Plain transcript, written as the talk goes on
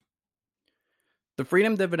The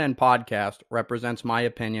Freedom Dividend podcast represents my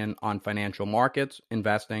opinion on financial markets,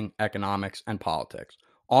 investing, economics, and politics.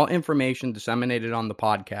 All information disseminated on the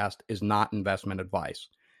podcast is not investment advice.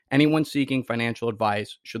 Anyone seeking financial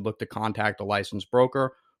advice should look to contact a licensed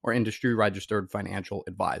broker or industry-registered financial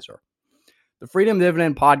advisor. The Freedom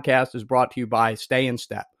Dividend podcast is brought to you by Stay in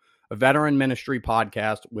Step, a veteran ministry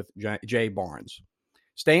podcast with Jay Barnes.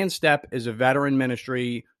 Stay in Step is a veteran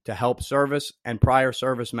ministry to help service and prior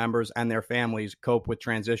service members and their families cope with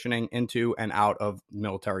transitioning into and out of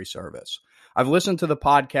military service. I've listened to the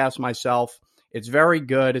podcast myself. It's very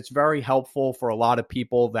good. It's very helpful for a lot of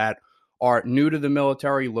people that are new to the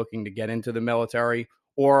military, looking to get into the military,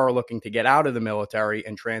 or are looking to get out of the military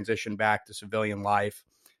and transition back to civilian life.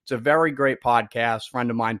 It's a very great podcast. A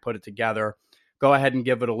friend of mine put it together. Go ahead and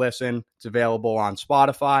give it a listen. It's available on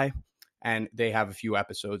Spotify, and they have a few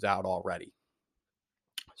episodes out already.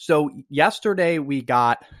 So yesterday we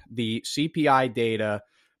got the CPI data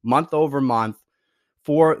month over month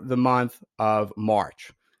for the month of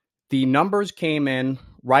March. The numbers came in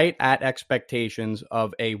right at expectations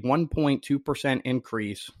of a 1.2%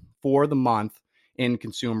 increase for the month in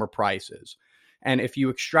consumer prices. And if you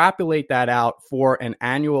extrapolate that out for an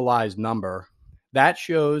annualized number, that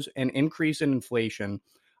shows an increase in inflation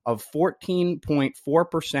of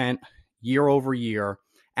 14.4% year over year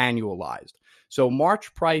annualized. So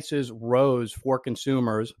March prices rose for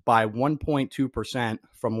consumers by 1.2%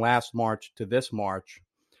 from last March to this March.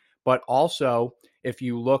 But also, if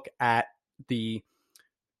you look at the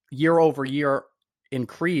year over year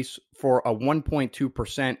increase for a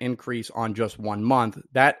 1.2% increase on just 1 month,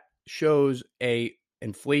 that shows a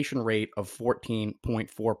inflation rate of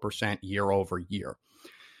 14.4% year over year.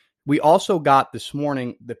 We also got this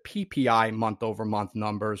morning the PPI month over month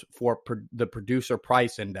numbers for the producer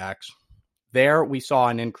price index. There we saw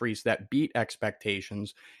an increase that beat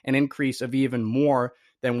expectations, an increase of even more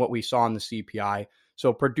than what we saw in the CPI.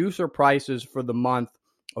 So producer prices for the month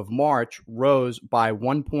of March rose by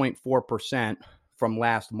 1.4% from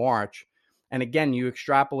last March. And again, you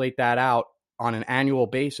extrapolate that out on an annual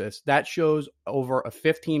basis, that shows over a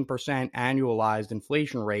 15% annualized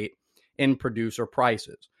inflation rate in producer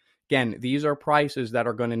prices. Again, these are prices that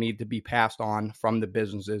are going to need to be passed on from the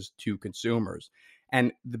businesses to consumers.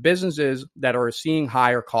 And the businesses that are seeing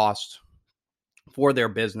higher costs for their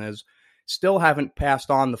business still haven't passed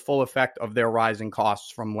on the full effect of their rising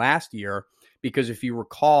costs from last year, because if you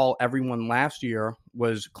recall, everyone last year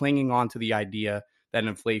was clinging on to the idea that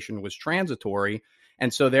inflation was transitory.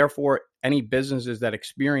 And so therefore, any businesses that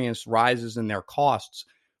experienced rises in their costs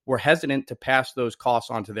were hesitant to pass those costs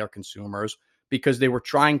on to their consumers because they were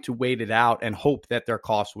trying to wait it out and hope that their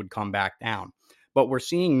costs would come back down. But we're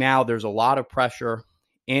seeing now there's a lot of pressure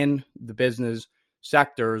in the business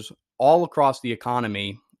sectors all across the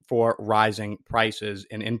economy for rising prices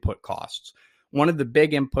and input costs. One of the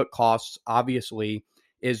big input costs, obviously,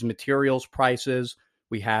 is materials prices.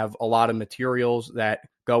 We have a lot of materials that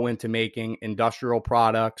go into making industrial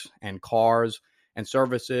products and cars and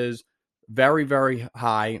services very, very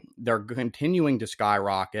high. They're continuing to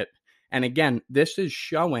skyrocket. And again, this is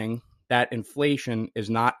showing that inflation is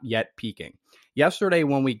not yet peaking. Yesterday,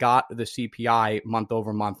 when we got the CPI month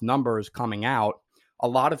over month numbers coming out, a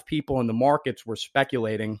lot of people in the markets were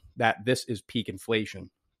speculating that this is peak inflation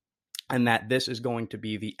and that this is going to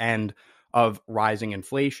be the end of rising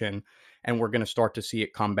inflation, and we're going to start to see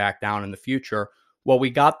it come back down in the future. Well,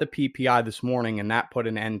 we got the PPI this morning, and that put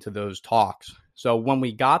an end to those talks. So when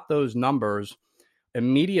we got those numbers,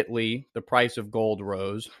 immediately the price of gold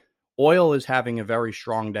rose. Oil is having a very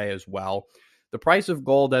strong day as well. The price of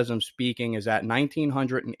gold, as I'm speaking, is at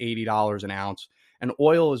 $1,980 an ounce, and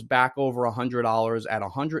oil is back over $100 at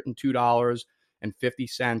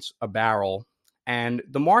 $102.50 a barrel. And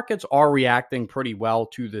the markets are reacting pretty well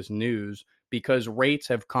to this news because rates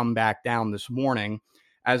have come back down this morning.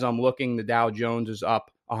 As I'm looking, the Dow Jones is up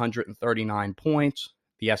 139 points.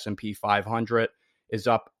 The S&P 500 is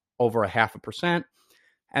up over 0.5%.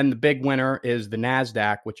 And the big winner is the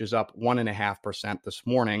NASDAQ, which is up 1.5% this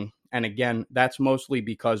morning. And again, that's mostly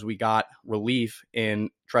because we got relief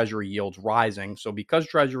in Treasury yields rising. So because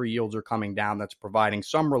Treasury yields are coming down, that's providing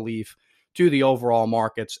some relief to the overall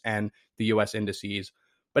markets and the U.S. indices.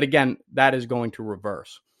 But again, that is going to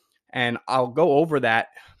reverse. And I'll go over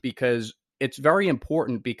that because it's very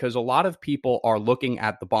important, because a lot of people are looking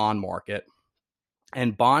at the bond market,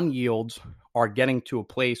 and bond yields are getting to a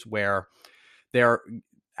place where they're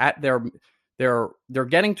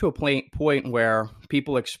getting to a point where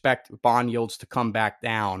people expect bond yields to come back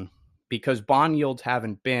down, because bond yields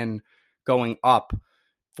haven't been going up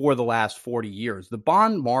for the last 40 years. The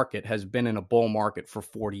bond market has been in a bull market for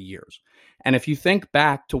 40 years. And if you think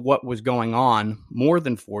back to what was going on more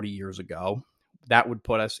than 40 years ago, that would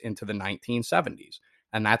put us into the 1970s.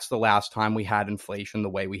 And that's the last time we had inflation the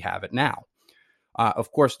way we have it now.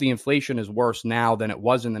 Of course, the inflation is worse now than it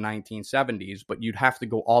was in the 1970s, but you'd have to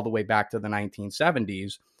go all the way back to the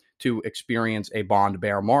 1970s to experience a bond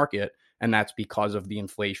bear market. And that's because of the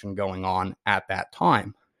inflation going on at that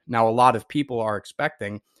time. Now, a lot of people are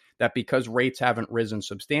expecting that because rates haven't risen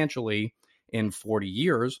substantially in 40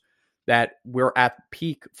 years, that we're at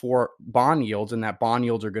peak for bond yields and that bond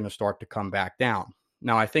yields are going to start to come back down.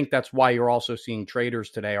 Now, I think that's why you're also seeing traders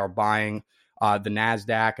today are buying the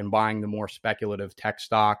NASDAQ and buying the more speculative tech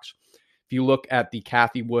stocks. If you look at the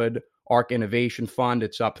Cathie Wood ARK Innovation Fund,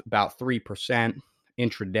 it's up about 3%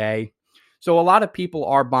 intraday. So a lot of people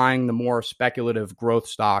are buying the more speculative growth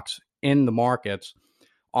stocks in the markets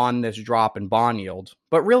on this drop in bond yields.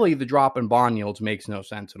 But really, the drop in bond yields makes no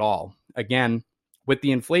sense at all. Again, with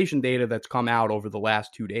the inflation data that's come out over the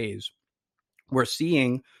last 2 days, we're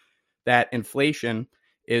seeing that inflation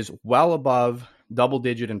is well above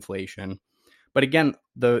double-digit inflation. But again,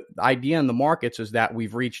 the idea in the markets is that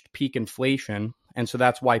we've reached peak inflation. And so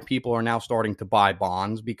that's why people are now starting to buy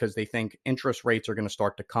bonds, because they think interest rates are going to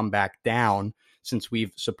start to come back down since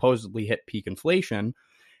we've supposedly hit peak inflation.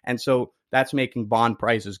 And so that's making bond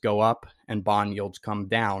prices go up and bond yields come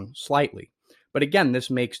down slightly. But again, this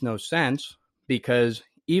makes no sense, because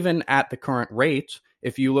even at the current rates,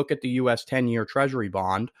 if you look at the US 10-year Treasury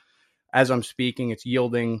bond, as I'm speaking, it's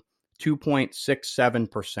yielding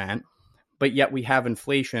 2.67%. But yet we have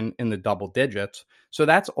inflation in the double digits. So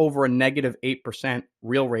that's over a negative 8%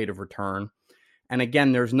 real rate of return. And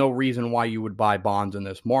again, there's no reason why you would buy bonds in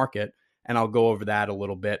this market. And I'll go over that a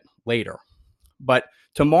little bit later. But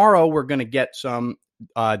tomorrow, we're going to get some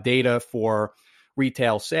data for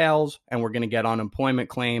retail sales, and we're going to get unemployment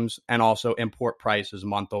claims and also import prices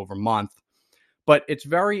month over month. But it's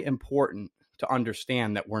very important to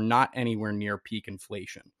understand that we're not anywhere near peak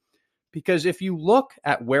inflation. Because if you look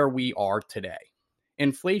at where we are today,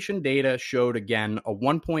 inflation data showed again a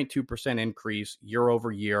 1.2% increase year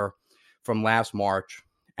over year from last March.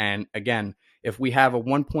 And again, if we have a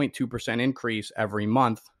 1.2% increase every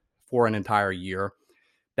month for an entire year,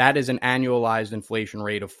 that is an annualized inflation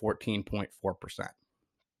rate of 14.4%.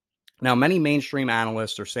 Now, many mainstream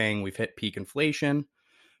analysts are saying we've hit peak inflation,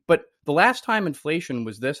 but the last time inflation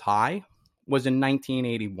was this high was in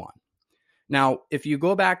 1981. Now, if you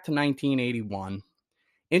go back to 1981,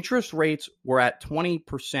 interest rates were at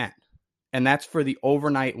 20%, and that's for the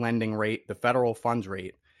overnight lending rate, the federal funds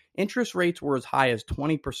rate. Interest rates were as high as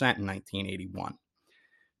 20% in 1981.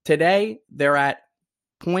 Today, they're at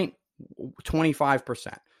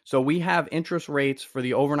 0.25%. So we have interest rates for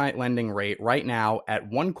the overnight lending rate right now at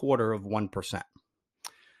 0.25%.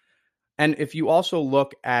 And if you also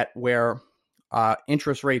look at where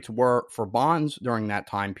interest rates were for bonds during that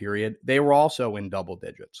time period, they were also in double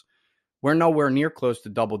digits. We're nowhere near close to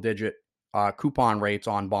double digit coupon rates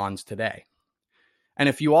on bonds today. And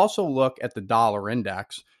if you also look at the dollar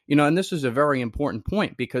index, and this is a very important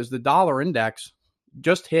point, because the dollar index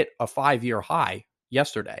just hit a 5-year high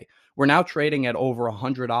yesterday. We're now trading at over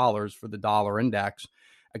 $100 for the dollar index.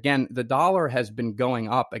 Again, the dollar has been going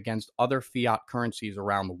up against other fiat currencies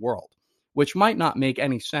around the world, which might not make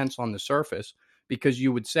any sense on the surface, because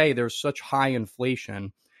you would say there's such high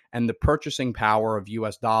inflation and the purchasing power of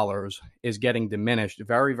US dollars is getting diminished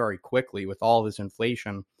very, very quickly with all this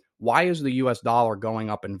inflation. Why is the US dollar going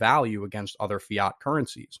up in value against other fiat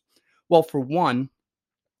currencies? Well, for one,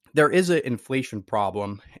 there is an inflation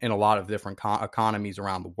problem in a lot of different economies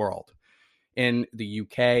around the world. In the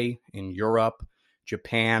UK, in Europe,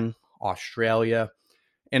 Japan, Australia,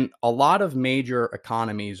 in a lot of major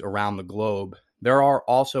economies around the globe, there are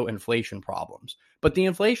also inflation problems. But the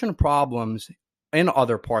inflation problems in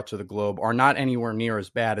other parts of the globe are not anywhere near as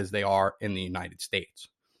bad as they are in the United States.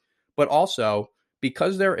 But also,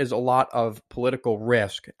 because there is a lot of political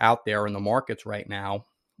risk out there in the markets right now,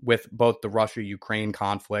 with both the Russia-Ukraine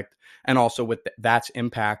conflict and also with that's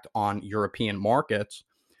impact on European markets,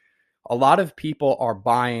 a lot of people are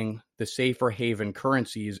buying the safer haven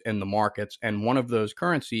currencies in the markets, and one of those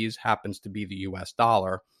currencies happens to be the US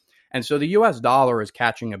dollar. And so the US dollar is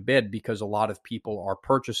catching a bid because a lot of people are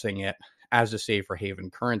purchasing it as a safer haven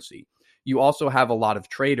currency. You also have a lot of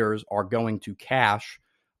traders are going to cash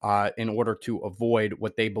in order to avoid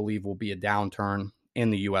what they believe will be a downturn in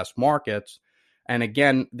the US markets. And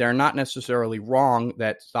again, they're not necessarily wrong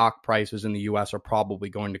that stock prices in the US are probably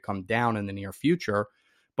going to come down in the near future,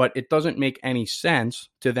 but it doesn't make any sense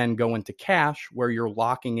to then go into cash where you're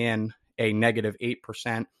locking in a negative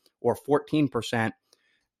 8% or 14%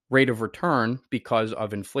 rate of return because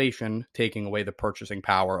of inflation taking away the purchasing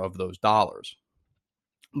power of those dollars.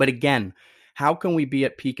 But again, how can we be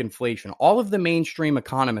at peak inflation? All of the mainstream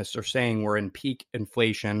economists are saying we're in peak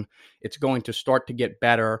inflation. It's going to start to get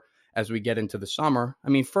better as we get into the summer. I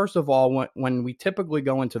mean, first of all, when we typically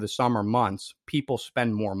go into the summer months, people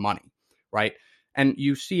spend more money, right? And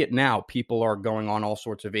you see it now. People are going on all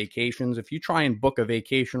sorts of vacations. If you try and book a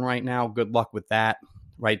vacation right now, good luck with that,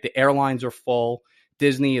 right? The airlines are full.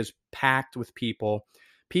 Disney is packed with people.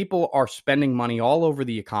 People are spending money all over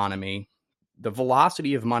the economy. The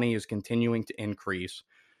velocity of money is continuing to increase.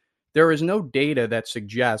 There is no data that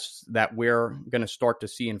suggests that we're going to start to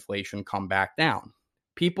see inflation come back down.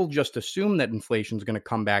 People just assume that inflation is going to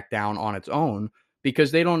come back down on its own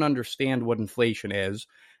because they don't understand what inflation is.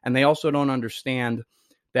 And they also don't understand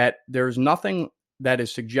that there's nothing that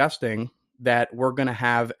is suggesting that we're going to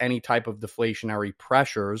have any type of deflationary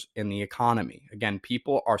pressures in the economy. Again,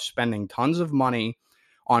 people are spending tons of money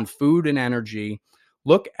on food and energy.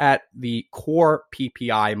 Look at the core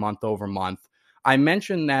PPI month over month. I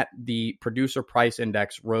mentioned that the producer price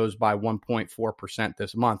index rose by 1.4%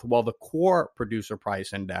 this month. Well, the core producer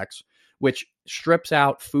price index, which strips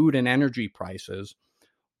out food and energy prices,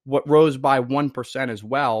 what rose by 1% as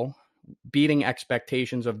well, beating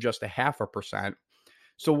expectations of just 0.5%.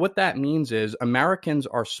 So what that means is Americans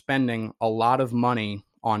are spending a lot of money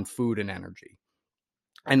on food and energy.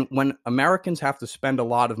 And when Americans have to spend a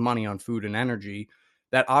lot of money on food and energy,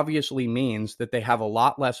 that obviously means that they have a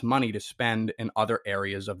lot less money to spend in other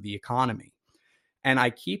areas of the economy. And I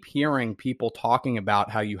keep hearing people talking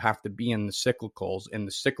about how you have to be in the cyclicals, in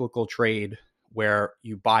the cyclical trade, where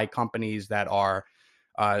you buy companies that are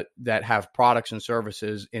that have products and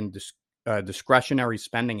services in discretionary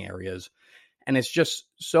spending areas. And it's just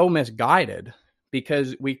so misguided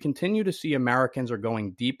because we continue to see Americans are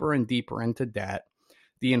going deeper and deeper into debt.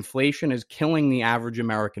 The inflation is killing the average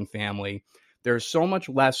American family. There's so much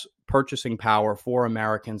less purchasing power for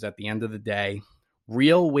Americans at the end of the day.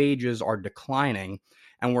 Real wages are declining,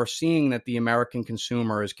 and we're seeing that the American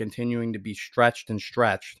consumer is continuing to be stretched and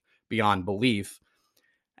stretched beyond belief.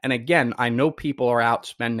 And again, I know people are out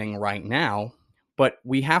spending right now, but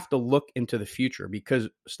we have to look into the future because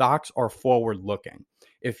stocks are forward looking.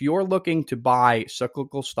 If you're looking to buy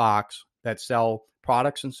cyclical stocks that sell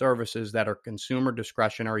products and services that are consumer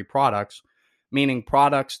discretionary products, meaning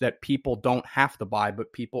products that people don't have to buy,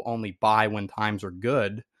 but people only buy when times are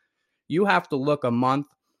good, you have to look a month,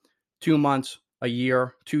 2 months, a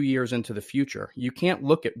year, 2 years into the future. You can't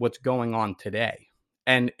look at what's going on today.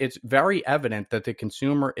 And it's very evident that the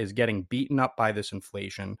consumer is getting beaten up by this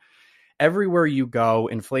inflation. Everywhere you go,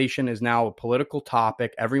 inflation is now a political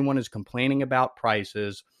topic. Everyone is complaining about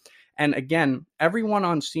prices. And again, everyone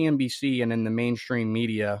on CNBC and in the mainstream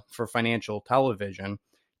media for financial television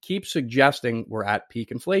keeps suggesting we're at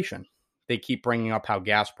peak inflation. They keep bringing up how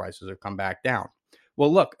gas prices have come back down.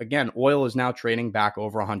 Well, look, again, oil is now trading back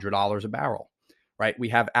over $100 a barrel, right? We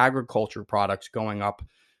have agriculture products going up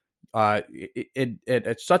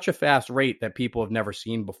at such a fast rate that people have never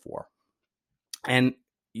seen before. And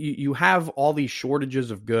you have all these shortages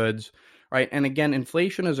of goods, right? And again,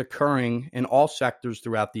 inflation is occurring in all sectors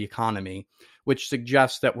throughout the economy, which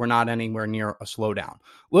suggests that we're not anywhere near a slowdown.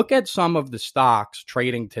 Look at some of the stocks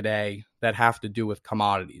trading today that have to do with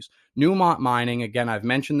commodities. Newmont Mining, again, I've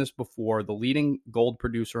mentioned this before, the leading gold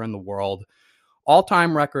producer in the world,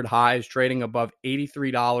 all-time record highs, trading above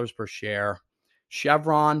 $83 per share.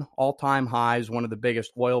 Chevron, all-time highs, one of the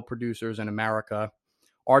biggest oil producers in America.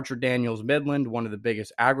 Archer Daniels Midland, one of the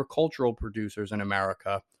biggest agricultural producers in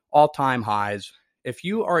America, all-time highs. If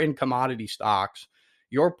you are in commodity stocks,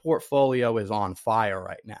 your portfolio is on fire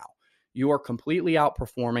right now. You are completely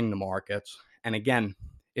outperforming the markets. And again,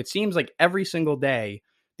 it seems like every single day,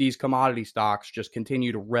 these commodity stocks just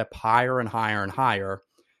continue to rip higher and higher and higher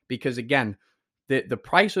because, again, the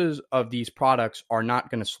prices of these products are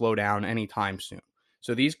not going to slow down anytime soon.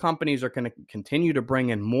 So these companies are going to continue to bring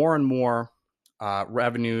in more and more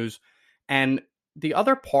revenues. And the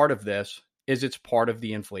other part of this is it's part of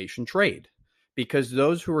the inflation trade because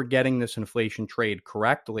those who are getting this inflation trade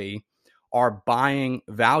correctly are buying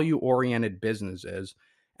value-oriented businesses.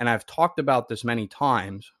 And I've talked about this many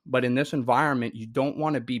times, but in this environment, you don't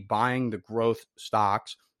want to be buying the growth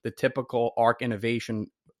stocks, the typical ARK Innovation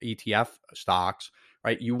ETF stocks,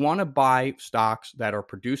 right? You want to buy stocks that are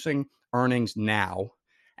producing earnings now,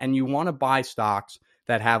 and you want to buy stocks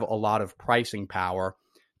that have a lot of pricing power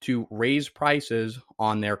to raise prices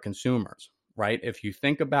on their consumers, right? If you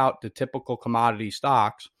think about the typical commodity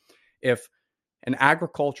stocks, if an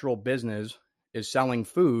agricultural business is selling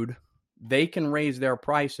food, they can raise their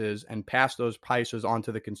prices and pass those prices on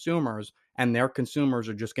to the consumers, and their consumers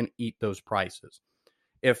are just going to eat those prices.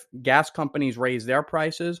 If gas companies raise their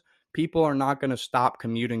prices, people are not going to stop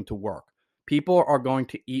commuting to work. People are going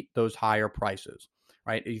to eat those higher prices,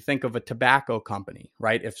 right? You think of a tobacco company,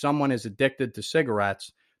 right? If someone is addicted to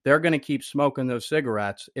cigarettes, they're going to keep smoking those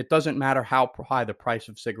cigarettes. It doesn't matter how high the price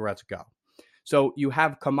of cigarettes go. So you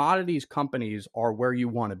have commodities companies are where you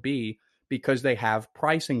want to be because they have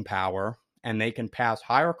pricing power and they can pass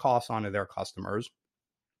higher costs onto their customers.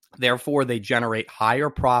 Therefore, they generate higher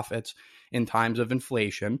profits in times of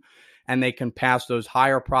inflation, and they can pass those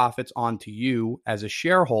higher profits on to you as a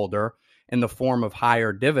shareholder in the form of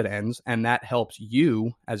higher dividends. And that helps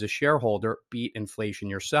you as a shareholder beat inflation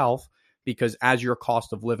yourself, because as your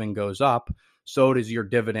cost of living goes up, so does your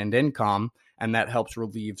dividend income. And that helps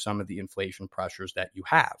relieve some of the inflation pressures that you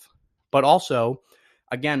have. But also,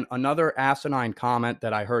 again, another asinine comment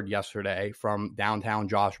that I heard yesterday from downtown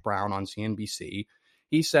Josh Brown on CNBC.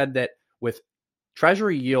 He said that with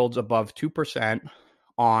Treasury yields above 2%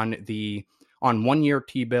 on 1-year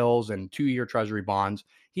T-bills and 2-year Treasury bonds,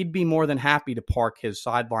 he'd be more than happy to park his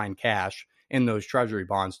sideline cash in those Treasury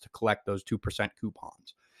bonds to collect those 2%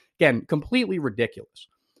 coupons. Again, completely ridiculous.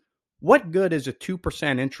 What good is a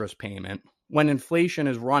 2% interest payment when inflation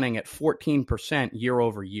is running at 14% year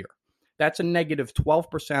over year? That's a negative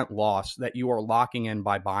 12% loss that you are locking in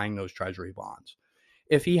by buying those Treasury bonds.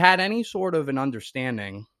 If he had any sort of an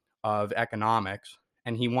understanding of economics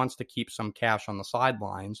and he wants to keep some cash on the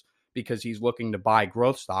sidelines because he's looking to buy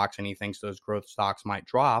growth stocks and he thinks those growth stocks might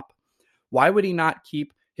drop, why would he not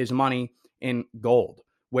keep his money in gold,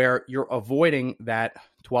 where you're avoiding that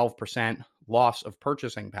 12% loss of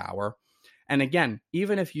purchasing power? And again,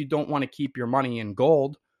 even if you don't want to keep your money in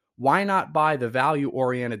gold, why not buy the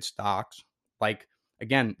value-oriented stocks like,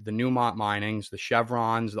 again, the Newmont Minings, the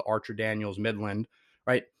Chevrons, the Archer Daniels Midland,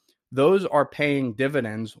 right? Those are paying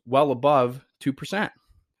dividends well above 2%.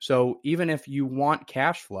 So even if you want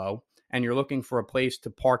cash flow and you're looking for a place to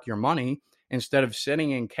park your money, instead of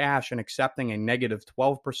sitting in cash and accepting a negative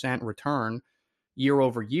 12% return year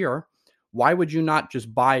over year, why would you not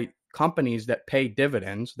just buy companies that pay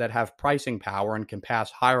dividends, that have pricing power and can pass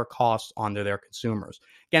higher costs onto their consumers?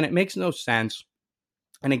 Again, it makes no sense.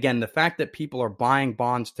 And again, the fact that people are buying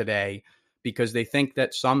bonds today because they think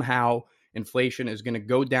that somehow inflation is going to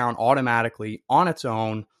go down automatically on its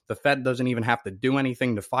own, the Fed doesn't even have to do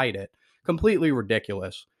anything to fight it, completely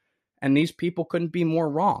ridiculous. And these people couldn't be more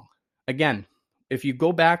wrong. Again, if you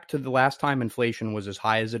go back to the last time inflation was as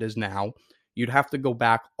high as it is now, you'd have to go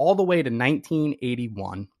back all the way to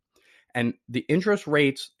 1981. And the interest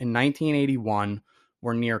rates in 1981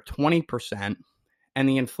 were near 20%, and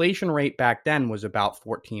the inflation rate back then was about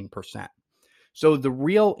 14%. So the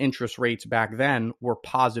real interest rates back then were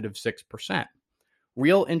positive 6%.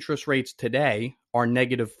 Real interest rates today are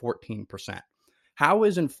negative 14%. How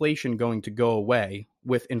is inflation going to go away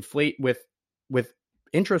with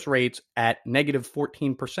interest rates at negative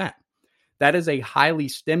 14%? That is a highly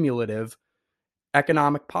stimulative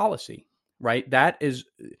economic policy, right? That is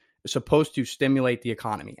supposed to stimulate the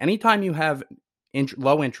economy. Anytime you have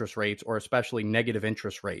low interest rates, or especially negative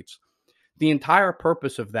interest rates, the entire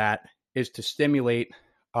purpose of that is to stimulate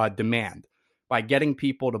demand by getting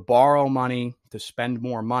people to borrow money, to spend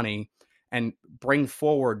more money, and bring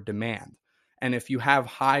forward demand. And if you have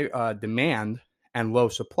high demand and low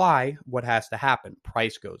supply, what has to happen?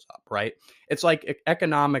 Price goes up, right? It's like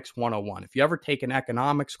economics 101. If you ever take an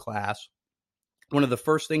economics class, one of the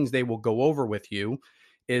first things they will go over with you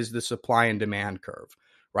is the supply and demand curve,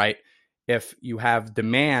 right? If you have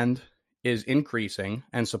demand is increasing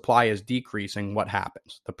and supply is decreasing, what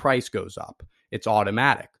happens? The price goes up. It's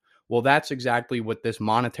automatic. Well, that's exactly what this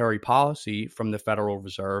monetary policy from the Federal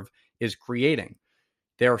Reserve is creating.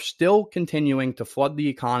 They're still continuing to flood the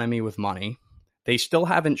economy with money. They still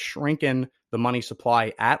haven't shrunken the money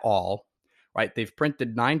supply at all, right? They've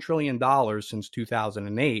printed $9 trillion since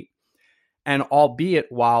 2008. And albeit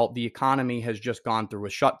while the economy has just gone through a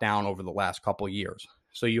shutdown over the last couple of years.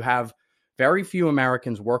 So you have very few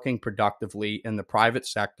Americans working productively in the private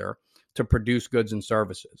sector to produce goods and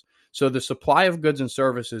services. So the supply of goods and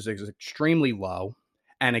services is extremely low.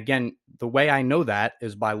 And again, the way I know that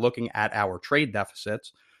is by looking at our trade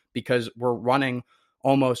deficits, because we're running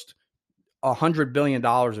almost $100 billion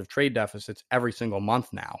of trade deficits every single month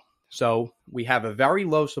now. So we have a very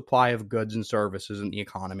low supply of goods and services in the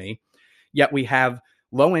economy. Yet we have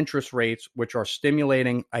low interest rates, which are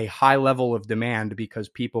stimulating a high level of demand because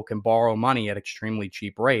people can borrow money at extremely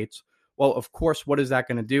cheap rates. Well, of course, what is that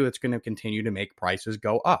going to do? It's going to continue to make prices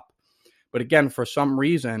go up. But again, for some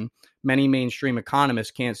reason, many mainstream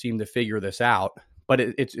economists can't seem to figure this out. But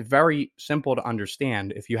it's very simple to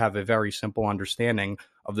understand if you have a very simple understanding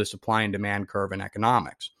of the supply and demand curve in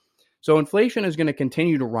economics. So inflation is going to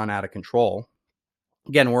continue to run out of control.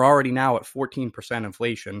 Again, we're already now at 14%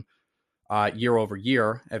 inflation year over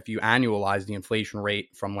year if you annualize the inflation rate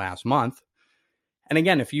from last month. And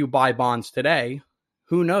again, if you buy bonds today,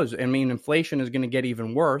 who knows? I mean, inflation is going to get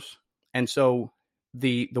even worse. And so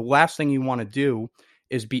the last thing you want to do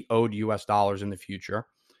is be owed US dollars in the future,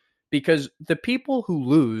 because the people who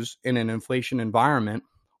lose in an inflation environment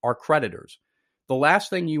are creditors. The last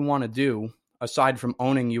thing you want to do, aside from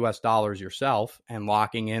owning US dollars yourself and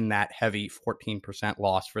locking in that heavy 14%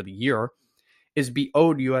 loss for the year, is be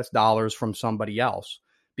owed US dollars from somebody else,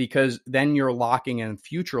 because then you're locking in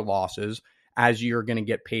future losses as you're going to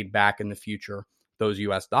get paid back in the future, those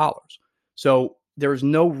US dollars. So there's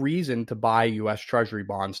no reason to buy US Treasury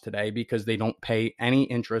bonds today because they don't pay any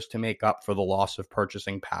interest to make up for the loss of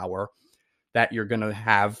purchasing power that you're going to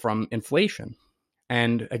have from inflation.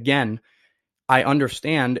 And again, I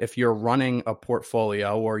understand if you're running a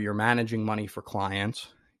portfolio or you're managing money for clients,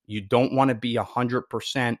 you don't want to be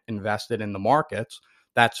 100% invested in the markets.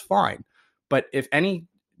 That's fine. But if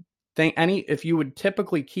if you would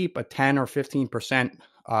typically keep a 10 or 15%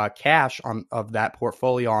 cash of that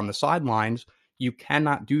portfolio on the sidelines, you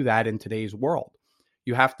cannot do that in today's world.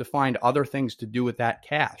 You have to find other things to do with that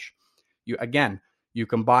cash. You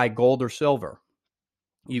can buy gold or silver.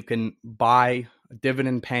 You can buy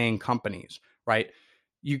dividend-paying companies, right?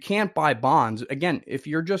 You can't buy bonds. Again, if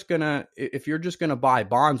you're just gonna buy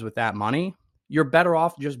bonds with that money, you're better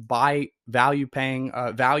off just buy value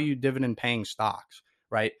dividend paying stocks,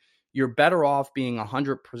 right? You're better off being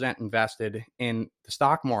 100% invested in the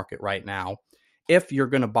stock market right now if you're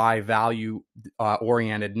going to buy value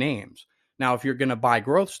oriented names. Now, if you're going to buy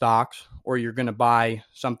growth stocks or you're going to buy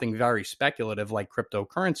something very speculative like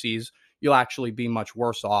cryptocurrencies, you'll actually be much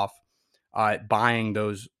worse off buying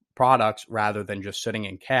those products rather than just sitting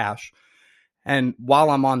in cash. And while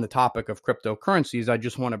I'm on the topic of cryptocurrencies, I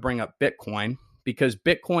just want to bring up Bitcoin, because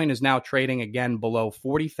Bitcoin is now trading again below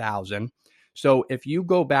 40,000. So if you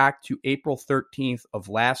go back to April 13th of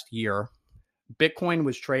last year, Bitcoin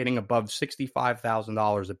was trading above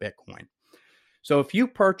 $65,000 a Bitcoin. So if you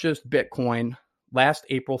purchased Bitcoin last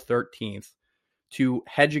April 13th to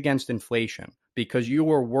hedge against inflation because you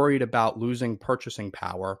were worried about losing purchasing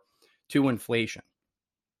power to inflation,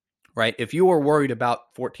 right? If you were worried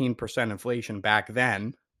about 14% inflation back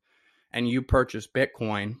then and you purchased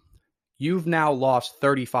Bitcoin, you've now lost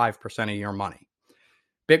 35% of your money.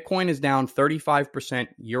 Bitcoin is down 35%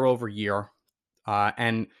 year over year.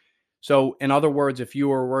 And so, in other words, if you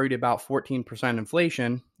were worried about 14%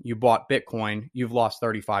 inflation, you bought Bitcoin, you've lost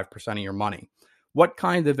 35% of your money. What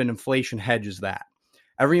kind of an inflation hedge is that?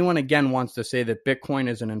 Everyone, again, wants to say that Bitcoin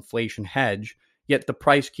is an inflation hedge, yet the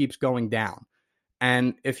price keeps going down.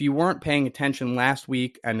 And if you weren't paying attention last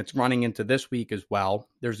week, and it's running into this week as well,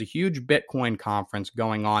 there's a huge Bitcoin conference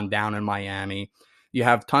going on down in Miami. You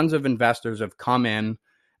have tons of investors have come in,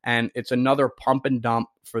 and it's another pump and dump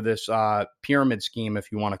for this pyramid scheme,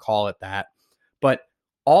 if you want to call it that. But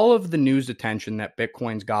all of the news attention that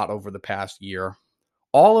Bitcoin's got over the past year,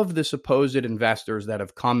 all of the supposed investors that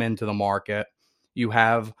have come into the market, you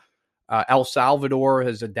have El Salvador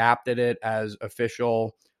has adapted it as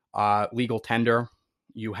official legal tender.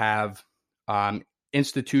 You have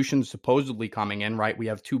institutions supposedly coming in, right? We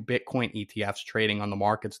have 2 Bitcoin ETFs trading on the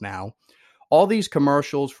markets now. All these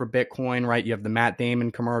commercials for Bitcoin, right? You have the Matt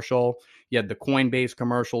Damon commercial. You had the Coinbase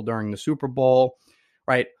commercial during the Super Bowl,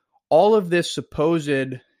 right? All of this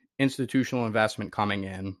supposed institutional investment coming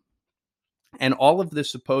in and all of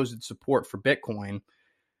this supposed support for Bitcoin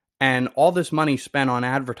and all this money spent on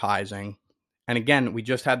advertising. And again, we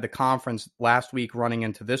just had the conference last week running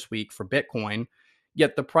into this week for Bitcoin,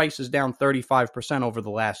 yet the price is down 35% over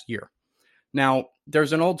the last year. Now,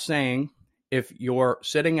 there's an old saying, if you're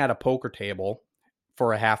sitting at a poker table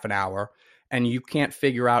for a half an hour and you can't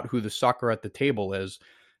figure out who the sucker at the table is,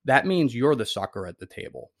 that means you're the sucker at the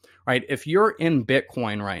table, right? If you're in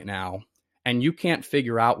Bitcoin right now and you can't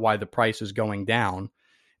figure out why the price is going down,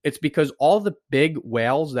 it's because all the big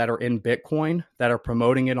whales that are in Bitcoin that are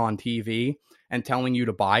promoting it on TV and telling you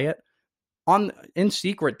to buy it, in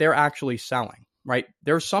secret, they're actually selling, right?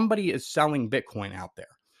 There's somebody is selling Bitcoin out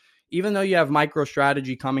there. Even though you have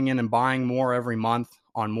MicroStrategy coming in and buying more every month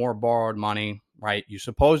on more borrowed money, right? You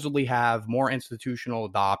supposedly have more institutional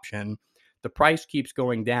adoption. The price keeps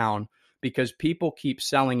going down because people keep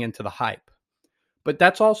selling into the hype. But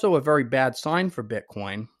that's also a very bad sign for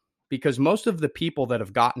Bitcoin, because most of the people that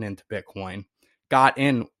have gotten into Bitcoin got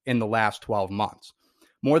in the last 12 months.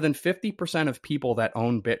 More than 50% of people that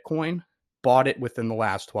own Bitcoin bought it within the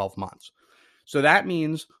last 12 months. So that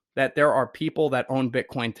means that there are people that own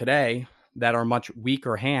Bitcoin today that are much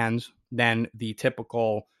weaker hands than the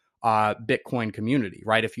typical Bitcoin community,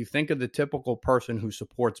 right? If you think of the typical person who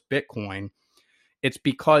supports Bitcoin, it's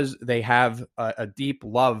because they have a deep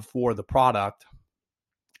love for the product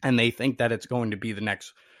and they think that it's going to be the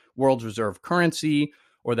next world's reserve currency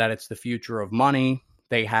or that it's the future of money.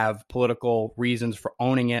 They have political reasons for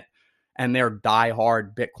owning it and they're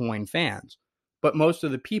diehard Bitcoin fans. But most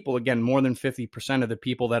of the people, again, more than 50% of the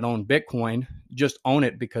people that own Bitcoin just own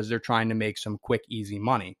it because they're trying to make some quick, easy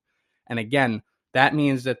money. And again, that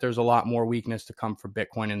means that there's a lot more weakness to come for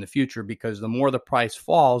Bitcoin in the future because the more the price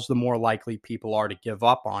falls, the more likely people are to give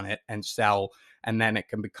up on it and sell, and then it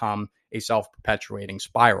can become a self-perpetuating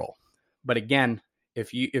spiral. But again,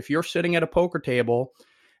 if you're sitting at a poker table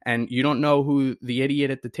and you don't know who the idiot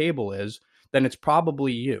at the table is, then it's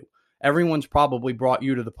probably you. Everyone's probably brought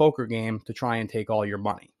you to the poker game to try and take all your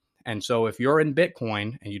money. And so if you're in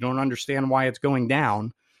Bitcoin and you don't understand why it's going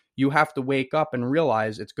down, you have to wake up and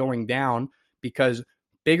realize it's going down because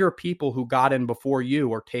bigger people who got in before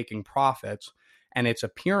you are taking profits. And it's a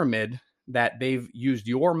pyramid that they've used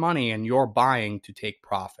your money and your buying to take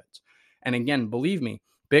profits. And again, believe me,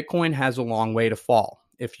 Bitcoin has a long way to fall.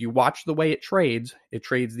 If you watch the way it trades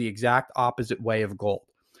the exact opposite way of gold.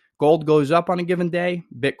 Gold goes up on a given day,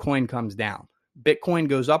 Bitcoin comes down. Bitcoin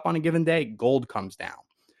goes up on a given day, gold comes down.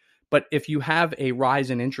 But if you have a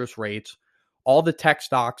rise in interest rates, all the tech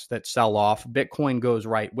stocks that sell off, Bitcoin goes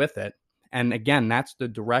right with it. And again, that's the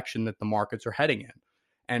direction that the markets are heading in.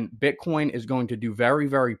 And Bitcoin is going to do very,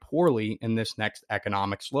 very poorly in this next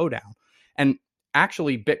economic slowdown. And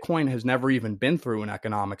actually, Bitcoin has never even been through an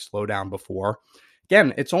economic slowdown before.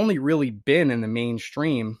 Again, it's only really been in the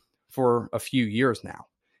mainstream for a few years now.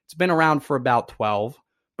 It's been around for about 12,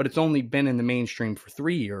 but it's only been in the mainstream for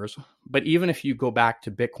 3 years. But even if you go back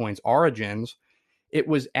to Bitcoin's origins, it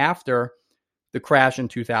was after the crash in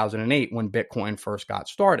 2008 when Bitcoin first got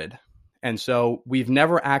started. And so we've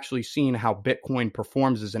never actually seen how Bitcoin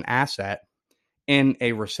performs as an asset in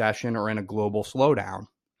a recession or in a global slowdown.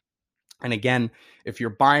 And again, if you're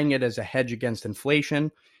buying it as a hedge against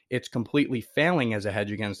inflation, it's completely failing as a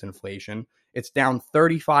hedge against inflation. It's down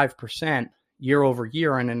 35% year over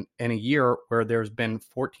year in a year where there's been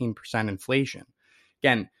 14% inflation.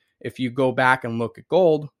 Again, if you go back and look at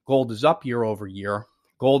gold, gold is up year over year.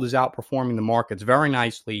 Gold is outperforming the markets very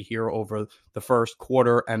nicely here over the first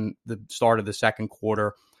quarter and the start of the second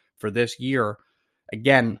quarter for this year.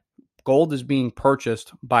 Again, gold is being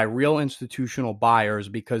purchased by real institutional buyers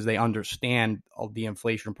because they understand the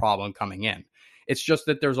inflation problem coming in. It's just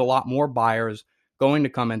that there's a lot more buyers going to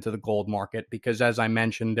come into the gold market because, as I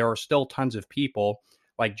mentioned, there are still tons of people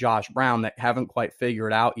like Josh Brown that haven't quite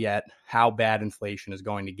figured out yet how bad inflation is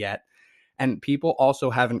going to get. And people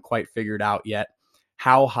also haven't quite figured out yet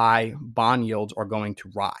how high bond yields are going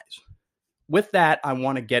to rise. With that, I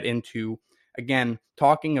want to get into, again,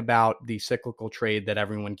 talking about the cyclical trade that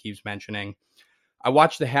everyone keeps mentioning. I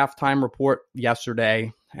watched the halftime report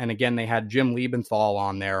yesterday, and again, they had Jim Liebenthal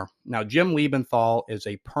on there. Now, Jim Liebenthal is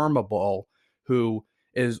a perma-bull who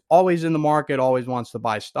is always in the market, always wants to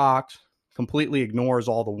buy stocks, completely ignores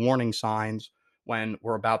all the warning signs when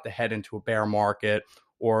we're about to head into a bear market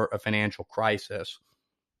or a financial crisis.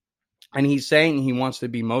 And he's saying he wants to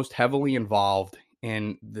be most heavily involved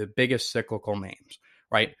in the biggest cyclical names,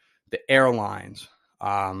 right? The airlines,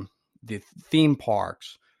 the theme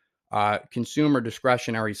parks, consumer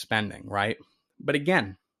discretionary spending, right? But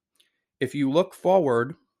again, if you look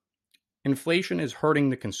forward, inflation is hurting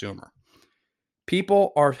the consumer.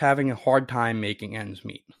 People are having a hard time making ends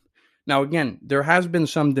meet. Now, again, there has been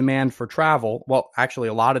some demand for travel. Well, actually,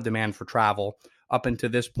 a lot of demand for travel up until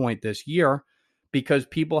this point this year because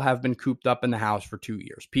people have been cooped up in the house for 2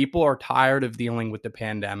 years. People are tired of dealing with the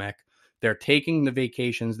pandemic. They're taking the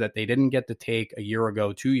vacations that they didn't get to take a year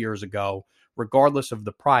ago, 2 years ago, regardless of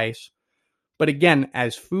the price. But again,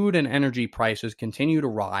 as food and energy prices continue to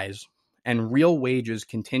rise and real wages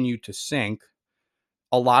continue to sink,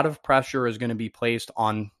 a lot of pressure is going to be placed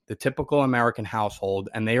on the typical American household,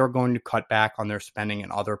 and they are going to cut back on their spending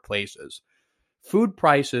in other places. Food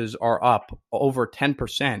prices are up over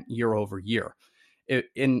 10% year over year.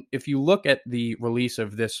 If you look at the release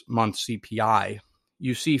of this month's CPI,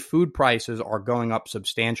 you see food prices are going up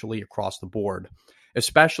substantially across the board,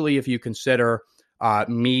 especially if you consider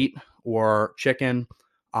meat or chicken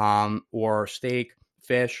or steak,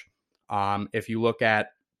 fish. If you look at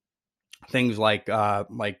things like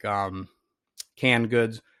canned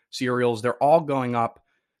goods, cereals, they're all going up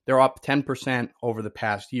they're up 10% over the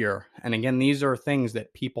past year. And again, these are things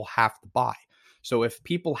that people have to buy. So if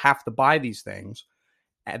people have to buy these things,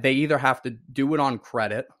 they either have to do it on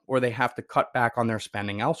credit or they have to cut back on their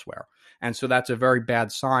spending elsewhere. And so that's a very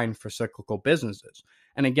bad sign for cyclical businesses.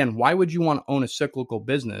 And again, why would you want to own a cyclical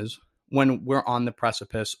business when we're on the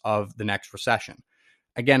precipice of the next recession?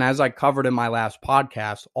 Again, as I covered in my last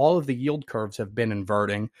podcast, all of the yield curves have been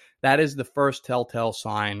inverting. That is the first telltale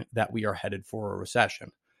sign that we are headed for a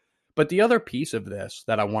recession. But the other piece of this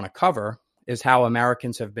that I want to cover is how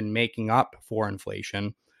Americans have been making up for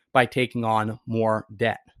inflation by taking on more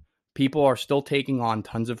debt. People are still taking on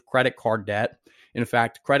tons of credit card debt. In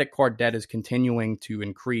fact, credit card debt is continuing to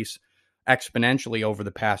increase exponentially over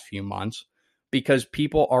the past few months because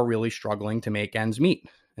people are really struggling to make ends meet.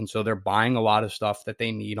 And so they're buying a lot of stuff that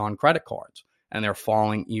they need on credit cards, and they're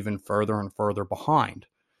falling even further and further behind.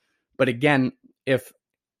 But again, if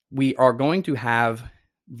we are going to have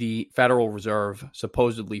the Federal Reserve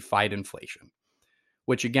supposedly fight inflation,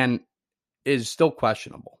 which again is still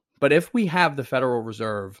questionable. But if we have the Federal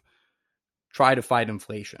Reserve try to fight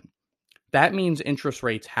inflation, that means interest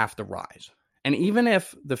rates have to rise. And even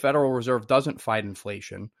if the Federal Reserve doesn't fight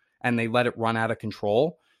inflation and they let it run out of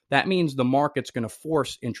control, that means the market's going to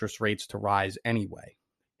force interest rates to rise anyway.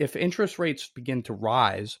 If interest rates begin to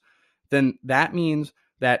rise, then that means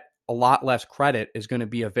that a lot less credit is going to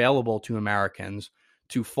be available to Americans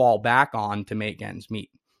to fall back on to make ends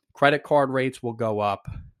meet. Credit card rates will go up.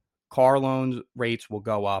 Car loans rates will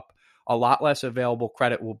go up. A lot less available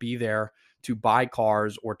credit will be there to buy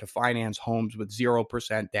cars or to finance homes with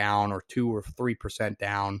 0% down or 2 or 3%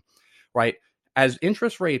 down, right? As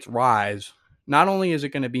interest rates rise, not only is it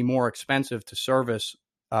going to be more expensive to service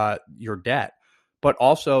your debt, but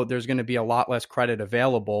also there's going to be a lot less credit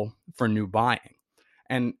available for new buying.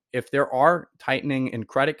 And if there are tightening in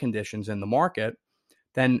credit conditions in the market,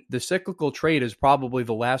 then the cyclical trade is probably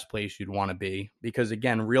the last place you'd want to be because,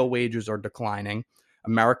 again, real wages are declining.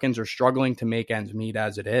 Americans are struggling to make ends meet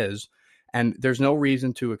as it is. And there's no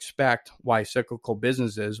reason to expect why cyclical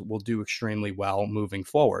businesses will do extremely well moving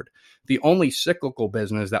forward. The only cyclical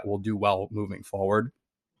business that will do well moving forward,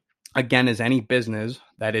 again, is any business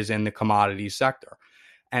that is in the commodities sector.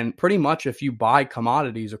 And pretty much if you buy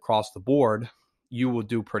commodities across the board, you will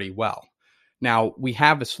do pretty well. Now, we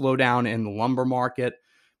have a slowdown in the lumber market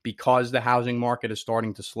because the housing market is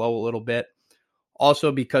starting to slow a little bit.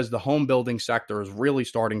 Also, because the home building sector is really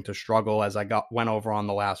starting to struggle, as I went over on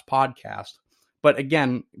the last podcast. But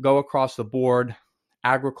again, go across the board,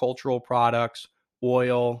 agricultural products,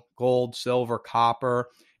 oil, gold, silver, copper,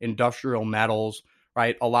 industrial metals,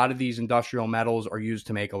 right? A lot of these industrial metals are used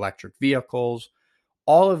to make electric vehicles.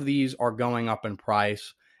 All of these are going up in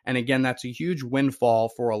price. And again, that's a huge windfall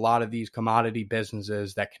for a lot of these commodity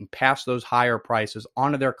businesses that can pass those higher prices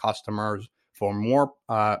onto their customers for more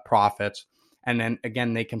profits. And then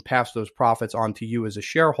again, they can pass those profits on to you as a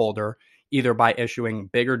shareholder, either by issuing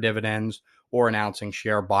bigger dividends or announcing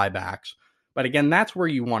share buybacks. But again, that's where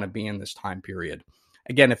you want to be in this time period.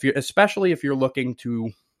 Again, especially if you're looking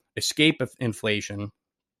to escape inflation,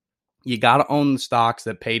 you got to own the stocks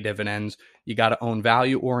that pay dividends. You got to own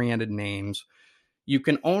value-oriented names. You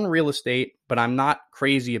can own real estate, but I'm not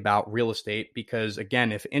crazy about real estate because,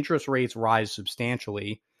 again, if interest rates rise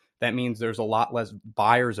substantially, that means there's a lot less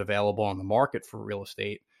buyers available on the market for real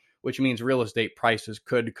estate, which means real estate prices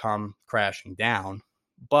could come crashing down.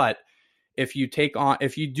 But if you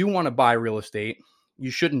do want to buy real estate,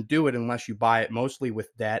 you shouldn't do it unless you buy it mostly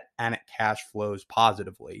with debt and it cash flows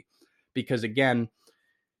positively. Because again,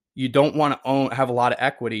 you don't want to have a lot of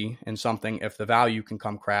equity in something if the value can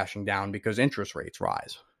come crashing down because interest rates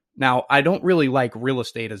rise. Now, I don't really like real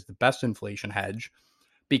estate as the best inflation hedge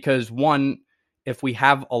because, one, if we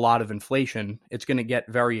have a lot of inflation, it's going to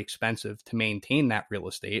get very expensive to maintain that real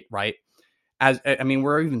estate, right?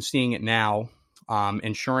 We're even seeing it now.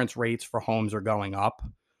 Insurance rates for homes are going up.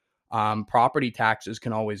 Property taxes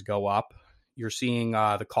can always go up. You're seeing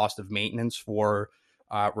the cost of maintenance for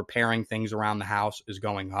repairing things around the house is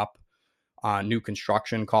going up. New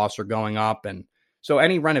construction costs are going up. And so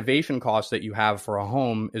any renovation costs that you have for a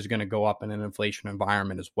home is going to go up in an inflation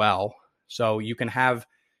environment as well. So you can have,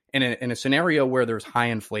 in a scenario where there's high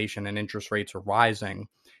inflation and interest rates are rising,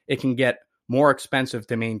 it can get more expensive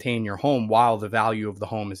to maintain your home while the value of the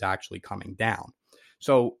home is actually coming down.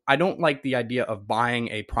 So I don't like the idea of buying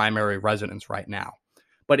a primary residence right now.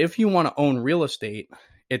 But if you want to own real estate,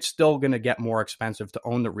 it's still going to get more expensive to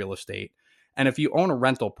own the real estate. And if you own a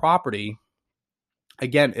rental property,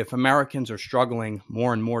 again, if Americans are struggling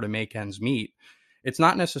more and more to make ends meet, it's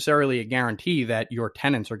not necessarily a guarantee that your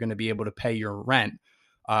tenants are going to be able to pay your rent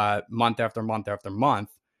month after month after month.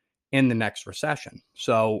 in the next recession.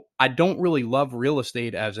 So I don't really love real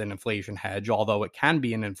estate as an inflation hedge, although it can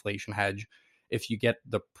be an inflation hedge if you get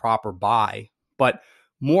the proper buy. But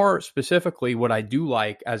more specifically, what I do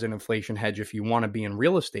like as an inflation hedge, if you want to be in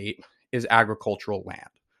real estate, is agricultural land.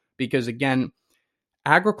 Because again,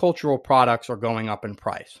 agricultural products are going up in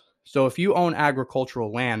price. So if you own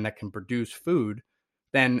agricultural land that can produce food,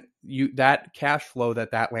 then that cash flow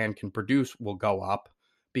that land can produce will go up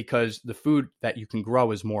because the food that you can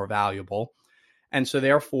grow is more valuable. And so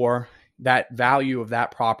therefore, that value of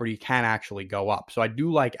that property can actually go up. So I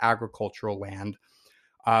do like agricultural land.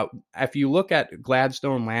 If you look at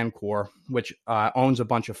Gladstone Land Corp, which owns a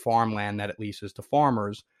bunch of farmland that it leases to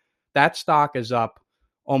farmers, that stock is up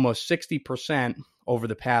almost 60% over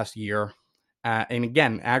the past year. And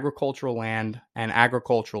again, agricultural land and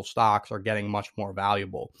agricultural stocks are getting much more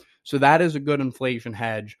valuable. So that is a good inflation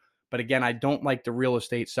hedge. But again, I don't like the real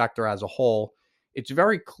estate sector as a whole. It's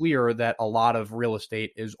very clear that a lot of real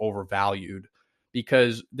estate is overvalued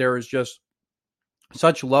because there is just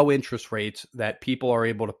such low interest rates that people are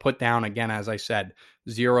able to put down, again, as I said,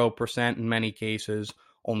 0% in many cases,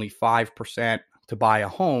 only 5% to buy a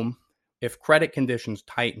home. If credit conditions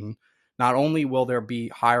tighten, not only will there be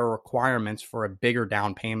higher requirements for a bigger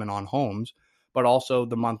down payment on homes, but also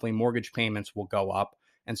the monthly mortgage payments will go up.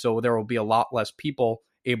 And so there will be a lot less people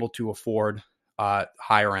able to afford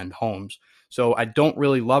higher end homes. So I don't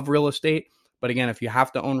really love real estate. But again, if you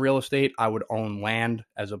have to own real estate, I would own land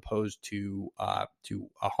as opposed to a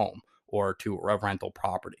home or to a rental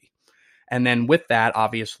property. And then with that,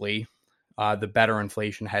 obviously, the better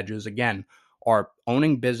inflation hedges, again, are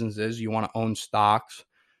owning businesses. You want to own stocks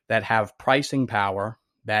that have pricing power,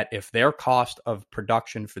 that if their cost of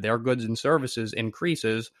production for their goods and services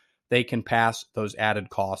increases, they can pass those added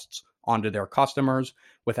costs onto their customers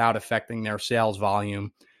without affecting their sales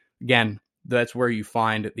volume. Again, that's where you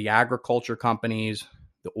find the agriculture companies,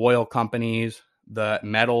 the oil companies, the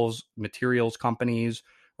materials companies,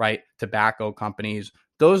 right? Tobacco companies.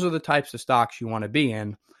 Those are the types of stocks you want to be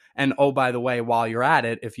in. And oh, by the way, while you're at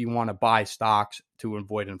it, if you want to buy stocks to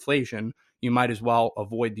avoid inflation, you might as well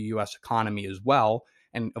avoid the U.S. economy as well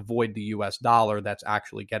and avoid the U.S. dollar that's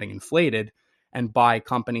actually getting inflated and buy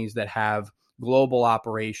companies that have global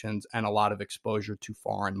operations and a lot of exposure to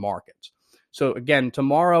foreign markets. So again,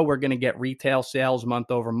 tomorrow we're going to get retail sales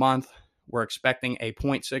month over month. We're expecting a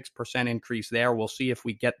 0.6% increase there. We'll see if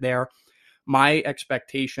we get there. My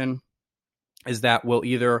expectation is that we'll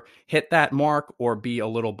either hit that mark or be a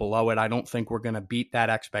little below it. I don't think we're going to beat that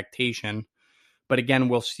expectation. But again,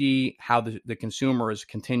 we'll see how the consumer is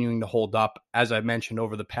continuing to hold up. As I mentioned,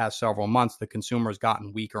 over the past several months, the consumer has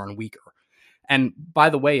gotten weaker and weaker. And by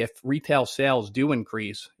the way, if retail sales do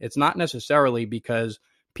increase, it's not necessarily because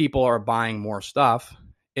people are buying more stuff.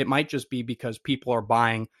 It might just be because people are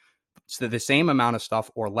buying the same amount of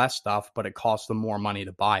stuff or less stuff, but it costs them more money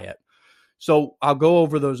to buy it. So I'll go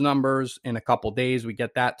over those numbers in a couple days. We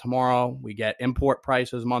get that tomorrow. We get import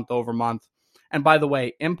prices month over month. And by the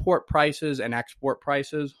way, import prices and export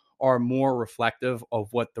prices are more reflective of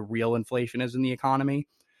what the real inflation is in the economy.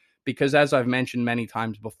 Because as I've mentioned many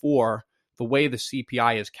times before, the way the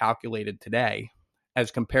CPI is calculated today as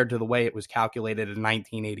compared to the way it was calculated in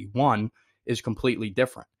 1981 is completely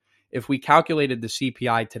different. If we calculated the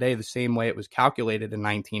CPI today the same way it was calculated in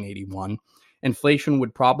 1981, inflation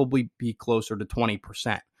would probably be closer to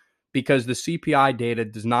 20% because the CPI data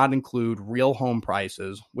does not include real home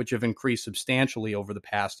prices, which have increased substantially over the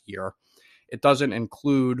past year. It doesn't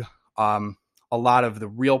include a lot of the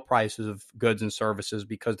real prices of goods and services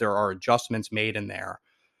because there are adjustments made in there.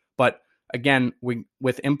 But again,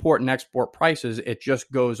 with import and export prices, it just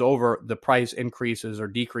goes over the price increases or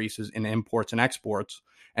decreases in imports and exports.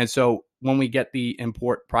 And so when we get the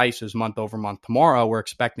import prices month over month tomorrow, we're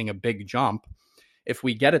expecting a big jump. If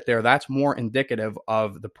we get it there, that's more indicative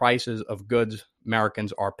of the prices of goods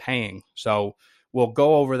Americans are paying. So we'll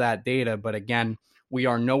go over that data. But again, we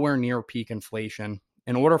are nowhere near peak inflation.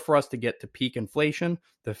 In order for us to get to peak inflation,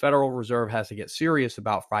 the Federal Reserve has to get serious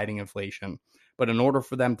about fighting inflation. But in order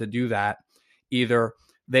for them to do that, either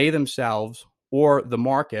they themselves or the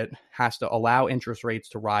market has to allow interest rates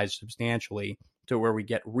to rise substantially to where we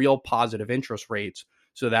get real positive interest rates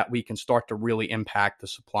so that we can start to really impact the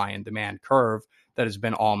supply and demand curve that has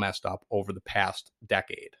been all messed up over the past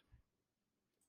decade.